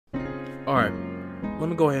Alright, let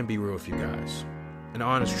me go ahead and be real with you guys. An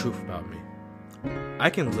honest truth about me.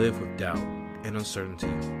 I can live with doubt and uncertainty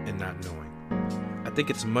and not knowing. I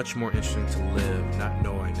think it's much more interesting to live not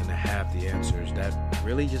knowing than to have the answers that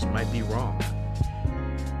really just might be wrong.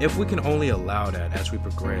 If we can only allow that as we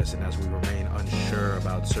progress and as we remain unsure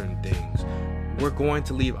about certain things, we're going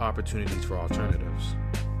to leave opportunities for alternatives.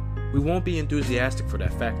 We won't be enthusiastic for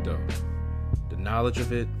that fact though. The knowledge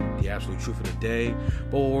of it, the absolute truth of the day,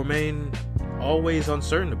 but will remain always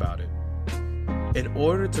uncertain about it. In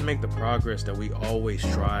order to make the progress that we always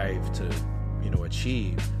strive to,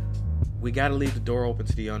 achieve, we got to leave the door open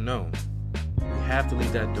to the unknown. We have to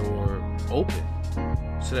leave that door open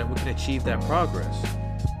so that we can achieve that progress.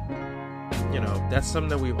 That's something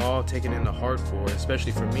that we've all taken into heart for,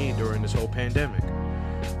 especially for me during this whole pandemic.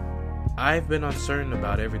 I've been uncertain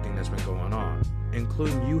about everything that's been going on,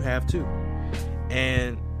 including you have too.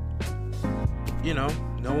 And,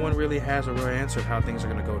 no one really has a real answer of how things are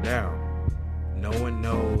going to go down. No one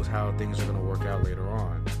knows how things are going to work out later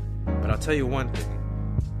on. But I'll tell you one thing.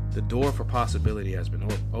 The door for possibility has been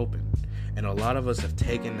open. And a lot of us have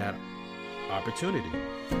taken that opportunity.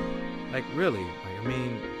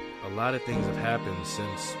 A lot of things have happened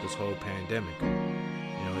since this whole pandemic.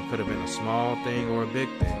 It could have been a small thing or a big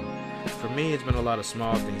thing. For me, it's been a lot of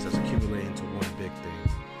small things that's accumulated into one big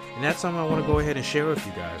thing. And that's something I want to go ahead and share with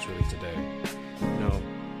you guys really today.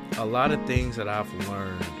 A lot of things that I've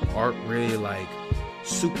learned aren't really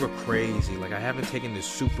super crazy. I haven't taken this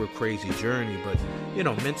super crazy journey, but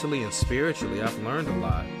mentally and spiritually, I've learned a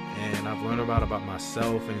lot. And I've learned about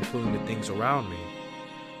myself and including the things around me.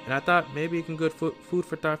 And I thought maybe it can good food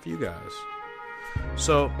for thought for you guys.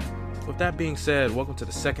 So, with that being said, welcome to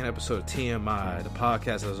the second episode of TMI, the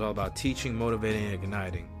podcast that is all about teaching, motivating, and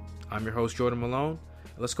igniting. I'm your host, Jordan Malone.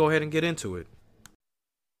 Let's go ahead and get into it.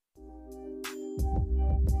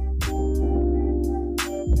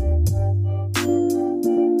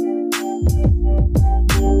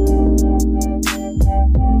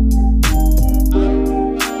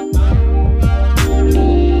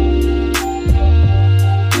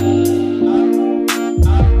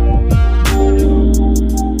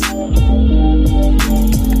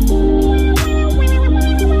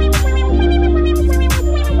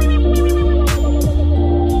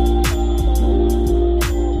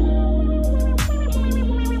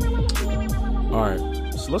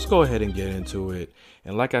 Let's go ahead and get into it.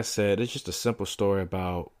 And like I said, it's just a simple story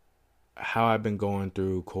about how I've been going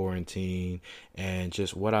through quarantine and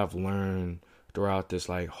just what I've learned throughout this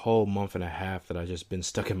whole month and a half that I've just been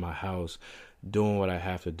stuck in my house doing what I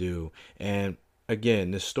have to do. And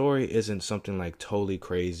again, this story isn't something totally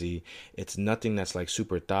crazy. It's nothing that's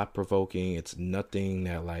super thought provoking. It's nothing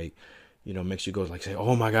that makes you go say,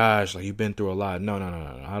 oh my gosh, you've been through a lot. No.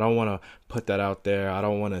 I don't want to put that out there. I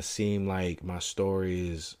don't want to seem like my story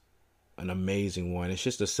is an amazing one. It's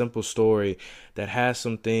just a simple story that has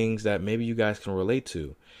some things that maybe you guys can relate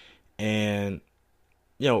to. And,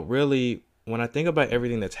 really, when I think about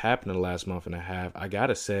everything that's happened in the last month and a half, I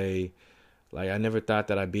gotta say, I never thought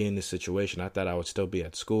that I'd be in this situation. I thought I would still be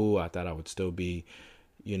at school. I thought I would still be,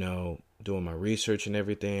 doing my research and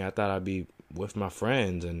everything. I thought I'd be with my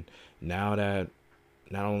friends. And now that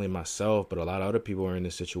not only myself, but a lot of other people are in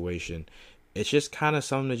this situation, it's just kind of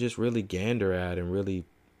something to just really gander at and really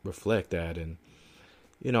reflect at. And,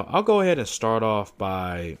 I'll go ahead and start off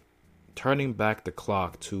by turning back the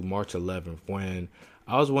clock to March 11th, when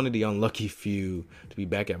I was one of the unlucky few to be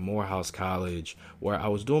back at Morehouse College, where I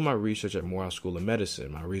was doing my research at Morehouse School of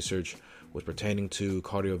Medicine. My research was pertaining to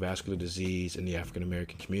cardiovascular disease in the African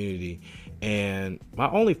American community. And my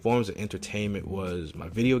only forms of entertainment was my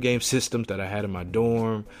video game systems that I had in my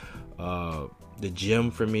dorm, the gym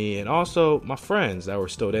for me, and also my friends that were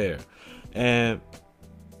still there. And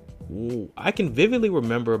I can vividly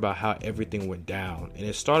remember about how everything went down. And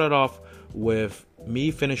it started off with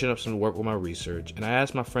me finishing up some work with my research. And I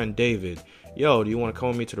asked my friend David, do you want to come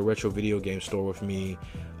with me to the retro video game store with me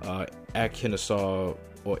at Kennesaw,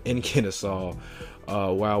 or in Kennesaw,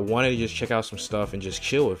 where I wanted to just check out some stuff and just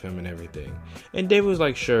chill with him and everything. And David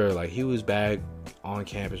was sure. He was back on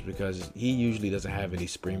campus because he usually doesn't have any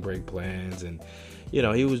spring break plans, and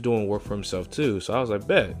he was doing work for himself too. So I was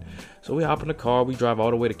bet. So we hop in the car, we drive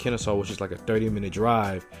all the way to Kennesaw, which is a 30-minute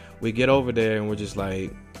drive. We get over there and we're just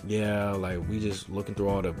we just looking through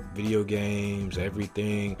all the video games,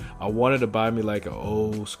 everything. I wanted to buy me an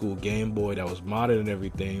old school Game Boy that was modded and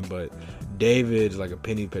everything, but David's a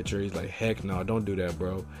penny pitcher. He's heck no, don't do that,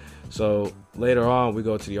 bro. So later on, we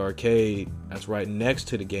go to the arcade that's right next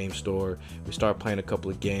to the game store. We start playing a couple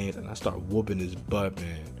of games, and I start whooping his butt,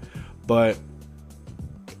 man. But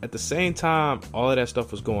at the same time all of that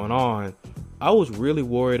stuff was going on, I was really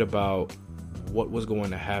worried about what was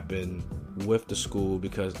going to happen with the school,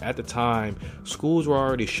 because at the time schools were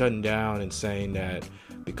already shutting down and saying that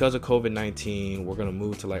because of COVID-19 we're going to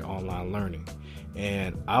move to like online learning.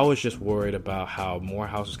 And I was just worried about how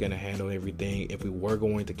Morehouse was going to handle everything, if we were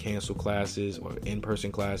going to cancel classes or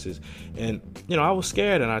in-person classes. And, you know, I was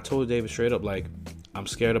scared, and I told David straight up, like, I'm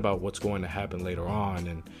scared about what's going to happen later on.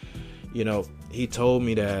 And, you know, he told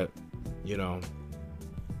me that, you know,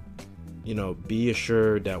 be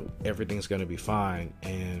assured that everything's going to be fine.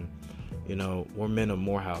 And, you know, we're men of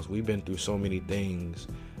Morehouse. We've been through so many things.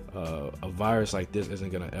 A virus like this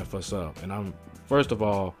isn't going to F us up. And first of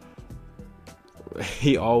all,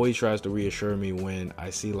 he always tries to reassure me when I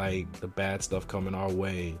see like the bad stuff coming our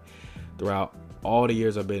way throughout all the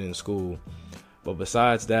years I've been in school. But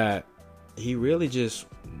besides that, he really just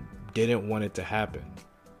didn't want it to happen,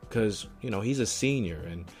 because, you know, he's a senior,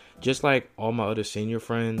 and just like all my other senior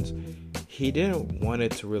friends, he didn't want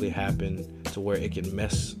it to really happen to where it can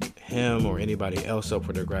mess him or anybody else up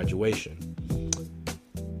for their graduation.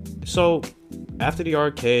 So after the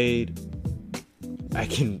arcade,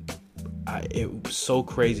 it was so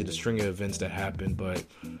crazy, the string of events that happened. But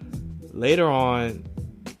later on,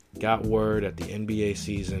 got word that the NBA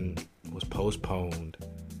season was postponed.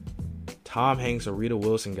 Tom Hanks and Rita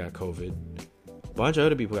Wilson got COVID. A bunch of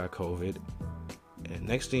other people got COVID. And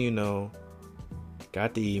next thing you know,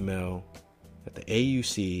 got the email that the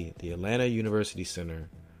AUC, the Atlanta University Center,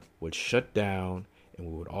 would shut down and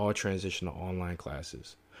we would all transition to online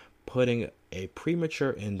classes, putting a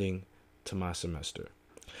premature ending to my semester.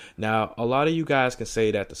 Now, a lot of you guys can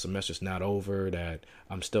say that the semester's not over, that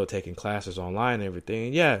I'm still taking classes online and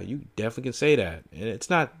everything. Yeah, you definitely can say that. And it's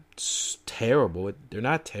not terrible. It's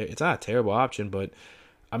not a terrible option, but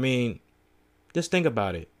I mean, just think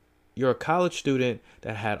about it. You're a college student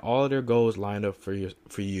that had all of their goals lined up for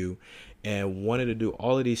you and wanted to do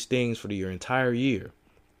all of these things for your entire year.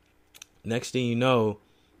 Next thing you know,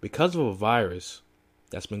 because of a virus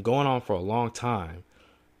that's been going on for a long time,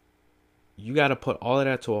 you got to put all of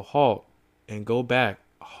that to a halt and go back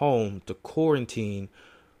home to quarantine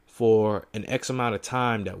for an X amount of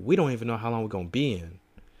time that we don't even know how long we're going to be in.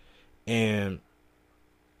 And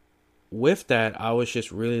with that, I was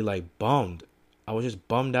just really like bummed. I was just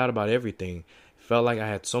bummed out about everything. Felt like I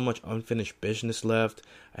had so much unfinished business left.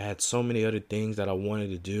 I had so many other things that I wanted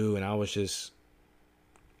to do, and I was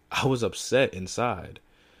upset inside.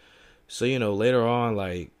 So, you know, later on,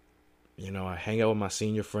 like, you know, I hang out with my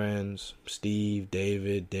senior friends, Steve,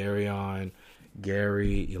 David, Darion,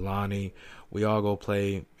 Gary, Ilani. We all go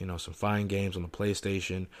play, you know, some fine games on the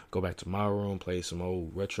PlayStation, go back to my room, play some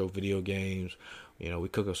old retro video games. You know, we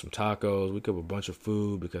cook up some tacos, we cook up a bunch of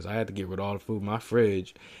food because I had to get rid of all the food in my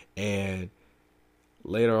fridge. And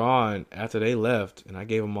later on, after they left and I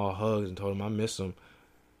gave them all hugs and told them I miss them,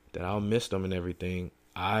 that I'll miss them and everything,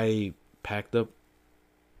 I packed up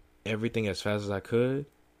everything as fast as I could.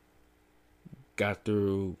 Got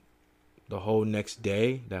through the whole next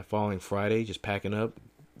day, that following Friday, just packing up,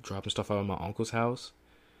 dropping stuff out of my uncle's house.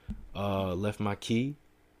 Left my key.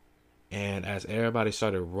 And as everybody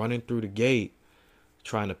started running through the gate,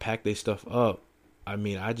 trying to pack their stuff up, I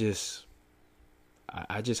mean, I just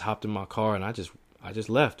hopped in my car and I just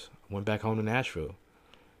left. Went back home to Nashville.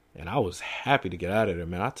 And I was happy to get out of there,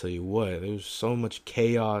 man. I tell you what, there was so much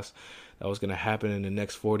chaos that was going to happen in the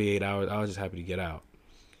next 48 hours. I was just happy to get out.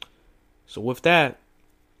 So with that,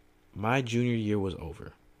 my junior year was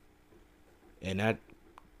over. And that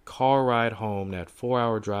car ride home, that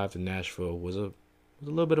 4-hour drive to Nashville was a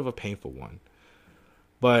little bit of a painful one.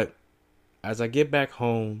 But as I get back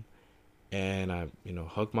home and I, you know,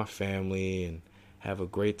 hug my family and have a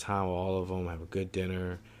great time with all of them, have a good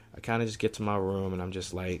dinner, I kind of just get to my room and I'm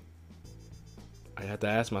just like, I have to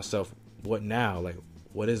ask myself, what now? Like,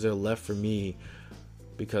 what is there left for me?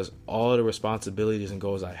 Because all the responsibilities and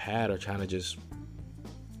goals I had are trying to just,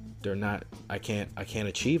 I can't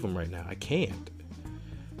achieve them right now. I can't.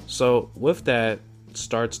 So with that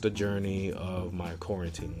starts the journey of my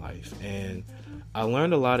quarantine life. And I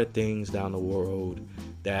learned a lot of things down the road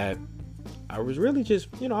that I was really just,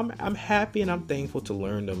 you know, I'm happy and I'm thankful to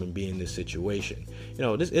learn them and be in this situation. You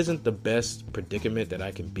know, this isn't the best predicament that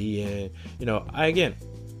I can be in. You know,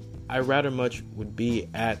 I rather much would be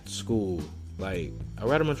at school. Like, I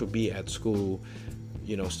rather much would be at school,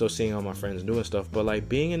 you know, still seeing all my friends doing stuff. But like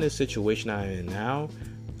being in this situation I'm in now,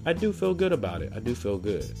 I do feel good about it. I do feel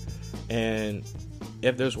good. And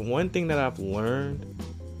if there's one thing that I've learned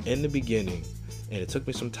in the beginning, and it took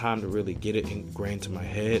me some time to really get it ingrained to my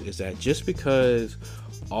head, is that just because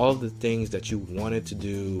all of the things that you wanted to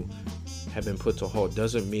do have been put to halt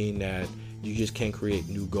doesn't mean that you just can't create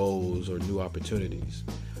new goals or new opportunities.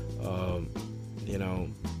 Um, you know,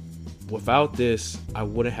 without this, I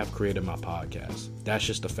wouldn't have created my podcast. That's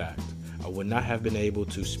just a fact. I would not have been able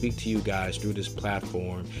to speak to you guys through this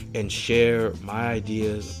platform and share my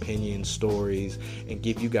ideas, opinions, stories, and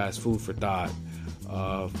give you guys food for thought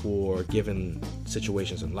for given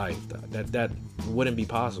situations in life. That wouldn't be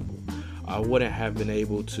possible. I wouldn't have been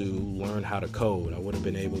able to learn how to code. I wouldn't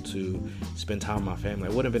have been able to spend time with my family. I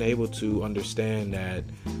wouldn't have been able to understand that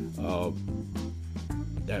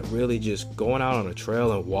that really just going out on a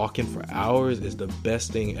trail and walking for hours is the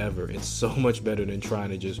best thing ever. It's so much better than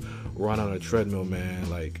trying to just run on a treadmill, man.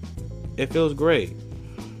 Like, it feels great.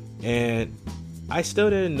 And I still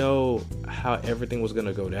didn't know how everything was going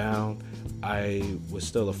to go down. I was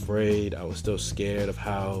still afraid. I was still scared of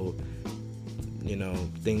how,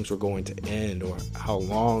 things were going to end or how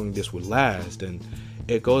long this would last. And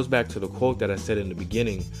it goes back to the quote that I said in the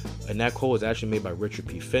beginning. And that quote was actually made by Richard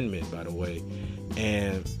P. Feynman, by the way.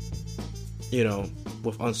 And,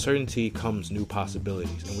 with uncertainty comes new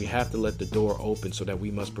possibilities. And we have to let the door open so that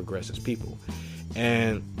we must progress as people.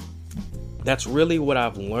 And that's really what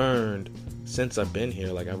I've learned since I've been here.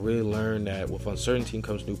 Like, I really learned that with uncertainty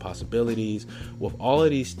comes new possibilities. With all of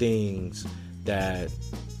these things that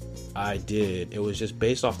I did, it was just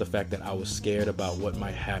based off the fact that I was scared about what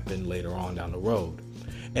might happen later on down the road.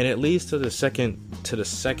 And it leads to the second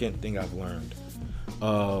thing I've learned.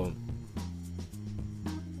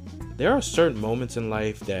 There are certain moments in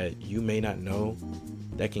life that you may not know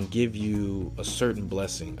that can give you a certain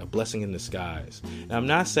blessing, a blessing in disguise. Now, I'm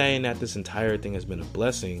not saying that this entire thing has been a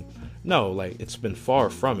blessing. No, like, it's been far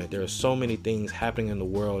from it. There are so many things happening in the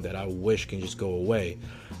world that I wish can just go away.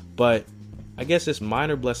 But I guess this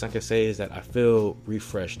minor blessing I can say is that I feel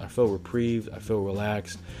refreshed. I feel reprieved. I feel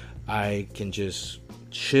relaxed. I can just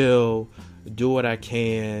chill, do what I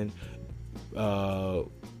can,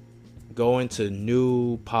 go into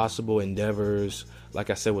new possible endeavors. Like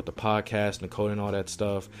I said, with the podcast and the code and all that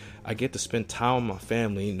stuff, I get to spend time with my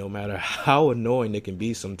family, no matter how annoying it can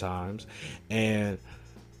be sometimes. And,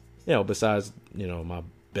 besides, my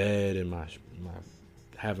bed and my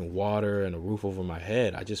having water and a roof over my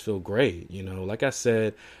head, I just feel great. Like I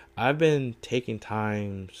said, I've been taking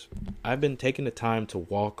the time to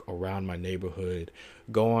walk around my neighborhood,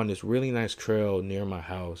 go on this really nice trail near my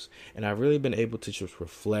house, and I've really been able to just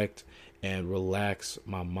reflect and relax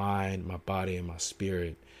my mind, my body, and my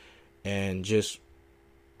spirit, and just,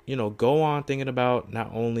 go on thinking about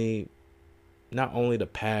not only the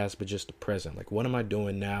past, but just the present. Like, what am I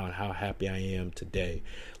doing now and how happy I am today?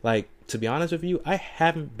 Like, to be honest with you, I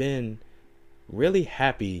haven't been really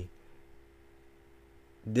happy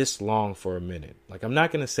this long for a minute. Like, I'm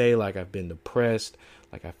not going to say like I've been depressed,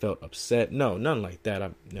 like I felt upset. No, nothing like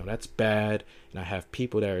that. That's bad. And I have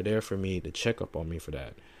people that are there for me to check up on me for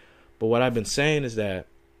that. But what I've been saying is that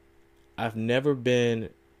I've never been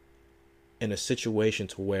in a situation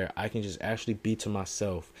to where I can just actually be to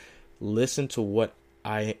myself, listen to what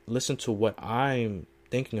I'm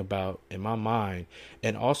thinking about in my mind,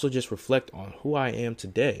 and also just reflect on who I am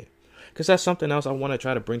today. Because that's something else I want to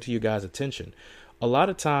try to bring to you guys' attention. A lot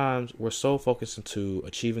of times we're so focused into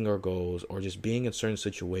achieving our goals or just being in certain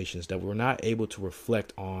situations that we're not able to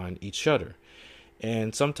reflect on each other.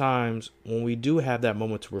 And sometimes when we do have that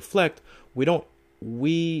moment to reflect,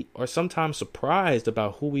 we are sometimes surprised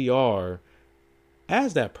about who we are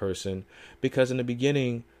as that person, because in the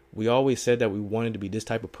beginning we always said that we wanted to be this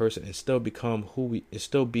type of person and still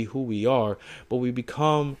be who we are, but we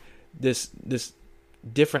become this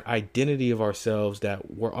different identity of ourselves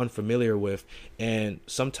that we're unfamiliar with. And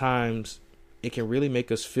sometimes it can really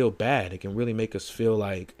make us feel bad. It can really make us feel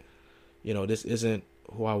like, this isn't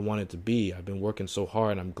who I wanted to be. I've been working so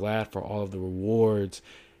hard, and I'm glad for all of the rewards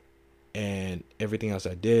and everything else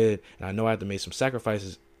I did. And I know I had to make some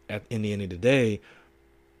sacrifices in the end of the day.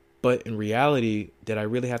 But in reality, did I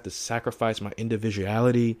really have to sacrifice my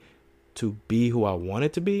individuality to be who I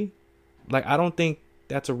wanted to be? Like, I don't think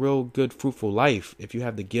that's a real good, fruitful life if you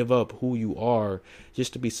have to give up who you are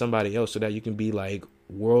just to be somebody else so that you can be like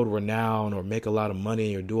world renowned or make a lot of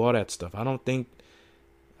money or do all that stuff. I don't think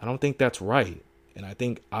that's right. And I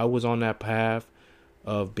think I was on that path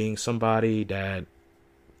of being somebody that,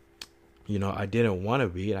 I didn't want to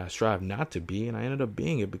be, and I strived not to be, and I ended up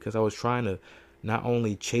being it because I was trying to not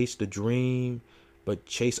only chase the dream, but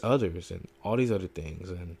chase others and all these other things.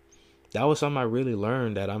 And that was something I really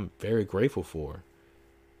learned that I'm very grateful for.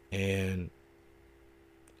 And,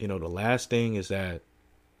 the last thing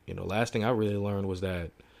I really learned was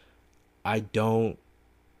that I don't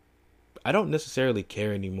necessarily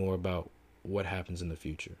care anymore about what happens in the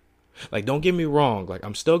future. Like, don't get me wrong. Like,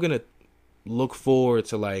 I'm still going to look forward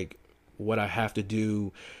to like what I have to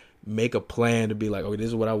do, make a plan to be like, okay, this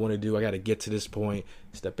is what I want to do. I got to get to this point.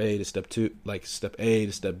 Step A to step 2, like step A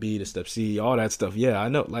to step B to step C, all that stuff. Yeah, I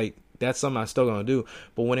know. Like, that's something I'm still going to do.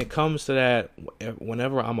 But when it comes to that,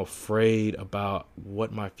 whenever I'm afraid about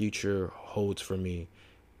what my future holds for me,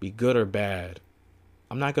 be good or bad,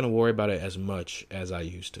 I'm not going to worry about it as much as I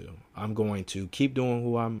used to. I'm going to keep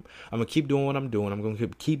doing I'm going to keep doing what I'm doing. I'm going to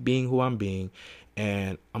keep being who I'm being.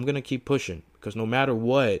 And I'm going to keep pushing, because no matter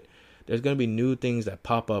what, there's going to be new things that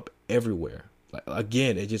pop up everywhere. Like,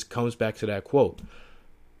 again, it just comes back to that quote.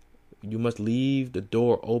 You must leave the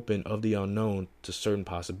door open of the unknown to certain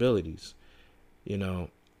possibilities. You know,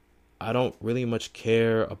 I don't really much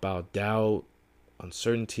care about doubt,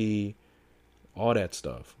 uncertainty, all that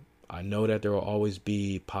stuff. I know that there will always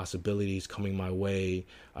be possibilities coming my way.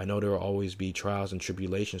 I know there will always be trials and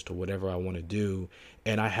tribulations to whatever I want to do.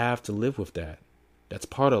 And I have to live with that. That's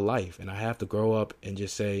part of life. And I have to grow up and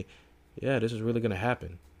just say, yeah, this is really going to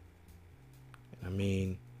happen. I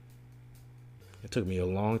mean, it took me a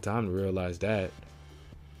long time to realize that.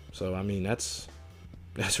 So, I mean, that's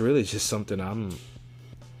really just something I'm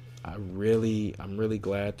really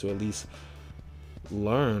glad to at least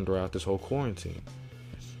learn throughout this whole quarantine.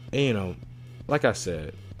 And, you know, like I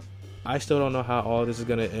said, I still don't know how all this is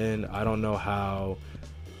going to end. I don't know how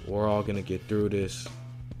we're all going to get through this.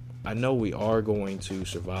 I know we are going to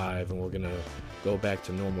survive, and we're going to go back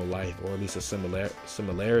to normal life, or at least a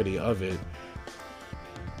similarity of it.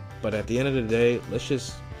 But at the end of the day, let's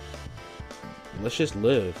just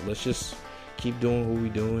live. Let's just keep doing what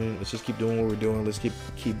we're doing. Let's just keep doing what we're doing. Let's keep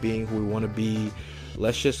being who we want to be.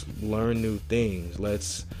 Let's just learn new things.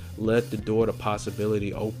 Let's let the door to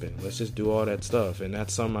possibility open. Let's just do all that stuff. And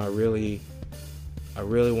that's something I really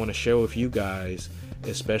want to share with you guys,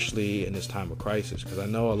 especially in this time of crisis, because I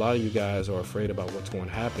know a lot of you guys are afraid about what's going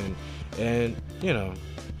to happen. And, you know,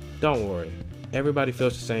 don't worry. Everybody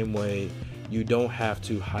feels the same way. You don't have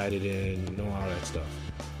to hide it in, you know, all that stuff.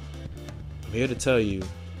 I'm here to tell you,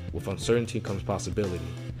 with uncertainty comes possibility.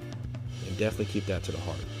 And definitely keep that to the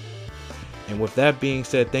heart. And with that being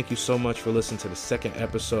said, thank you so much for listening to the second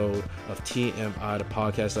episode of TMI, the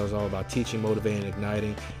podcast that was all about teaching, motivating, and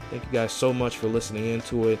igniting. Thank you guys so much for listening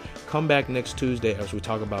into it. Come back next Tuesday as we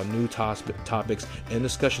talk about new topics and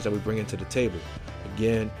discussions that we bring into the table.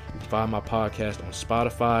 Again, you can find my podcast on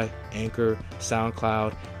Spotify, Anchor,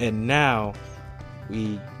 SoundCloud, and now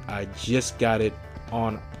I just got it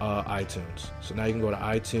on iTunes. So now you can go to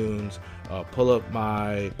iTunes, pull up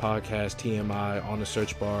my podcast TMI on the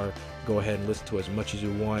search bar, go ahead and listen to as much as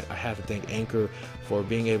you want. I have to thank Anchor for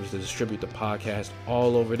being able to distribute the podcast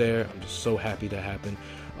all over there. I'm just so happy that happened.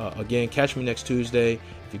 Again, catch me next Tuesday.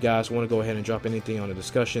 If you guys want to go ahead and drop anything on the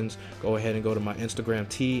discussions, go ahead and go to my Instagram,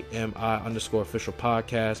 TMI_official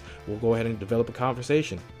podcast. We'll go ahead and develop a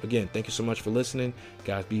conversation. Again, thank you so much for listening.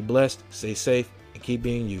 Guys, be blessed, stay safe, and keep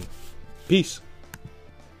being you. Peace.